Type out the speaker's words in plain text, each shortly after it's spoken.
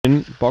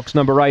run. Box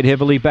number 8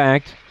 heavily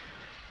backed.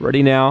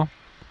 Ready now.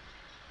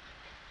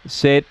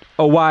 Set,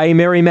 away.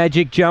 Merry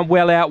Magic jump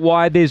well out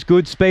wide. There's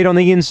good speed on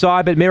the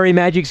inside, but Merry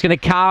Magic's going to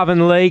carve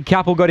and lead.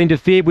 Couple got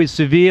interfered with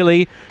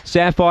severely.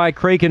 Sapphire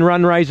Creek and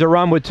Run Razor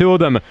Run were two of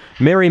them.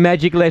 Merry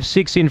Magic left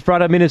 6 in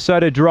front of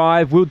Minnesota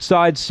Drive.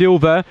 Woodside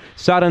Silver.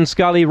 Sudden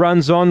Scully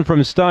runs on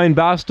from Stone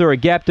Buster. A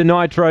gap to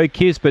Nitro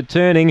Kiss, but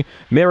turning.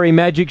 Merry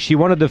Magic, she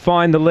wanted to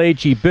find the lead.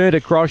 She burnt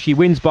across. She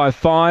wins by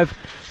 5.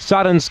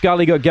 Sudden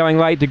Scully got going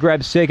late to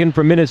grab second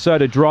from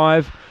Minnesota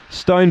Drive.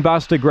 Stone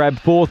Buster grabbed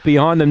 4th,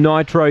 behind them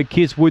Nitro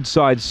Kiss,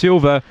 Woodside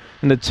Silver,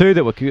 and the two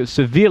that were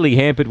severely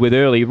hampered with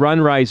early, Run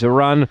Razor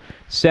Run,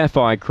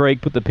 Sapphire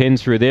Creek, put the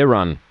pens through their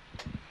run.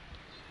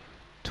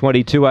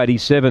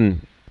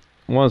 22.87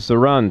 was the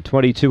run.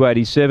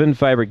 22.87,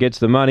 favourite gets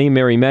the money.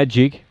 Merry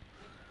Magic.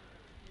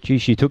 Gee,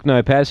 she took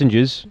no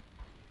passengers.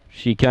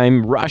 She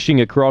came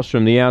rushing across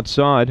from the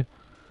outside.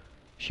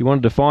 She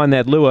wanted to find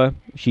that lure.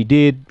 She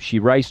did. She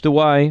raced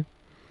away.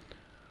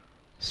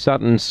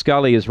 Sutton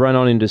Scully has run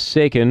on into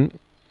second.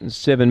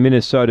 7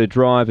 Minnesota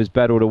Drive has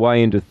battled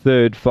away into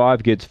third.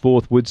 5 gets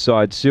 4th,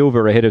 Woodside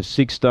Silver, ahead of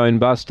 6 Stone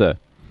Buster.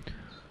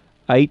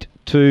 8,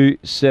 2,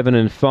 7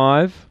 and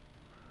 5.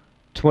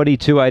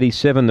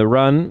 22.87 the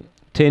run.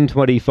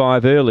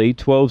 10.25 early.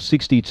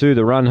 12.62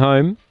 the run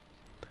home.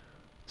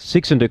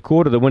 6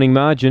 1/4 the winning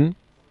margin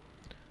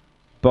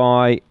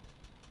by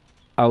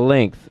a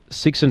length.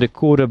 6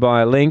 1/4 by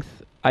a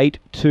length. 8,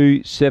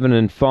 2, 7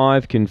 and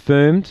 5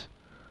 confirmed.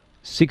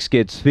 6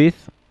 gets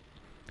 5th,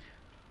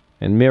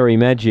 and Merry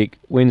Magic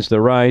wins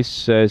the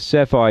race.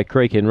 Sapphire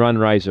Creek and Run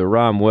Razor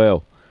Run,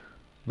 well,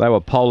 they were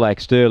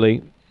poleaxed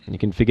early. You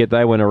can forget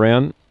they went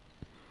around.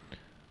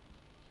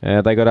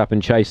 They got up and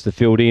chased the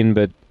field in,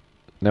 but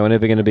they were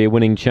never going to be a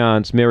winning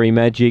chance. Merry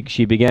Magic,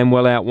 she began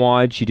well out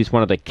wide. She just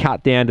wanted to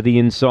cut down to the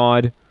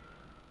inside.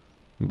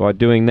 By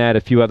doing that,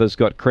 a few others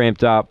got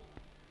cramped up,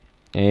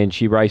 and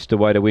she raced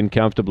away to win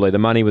comfortably. The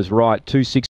money was right, 260.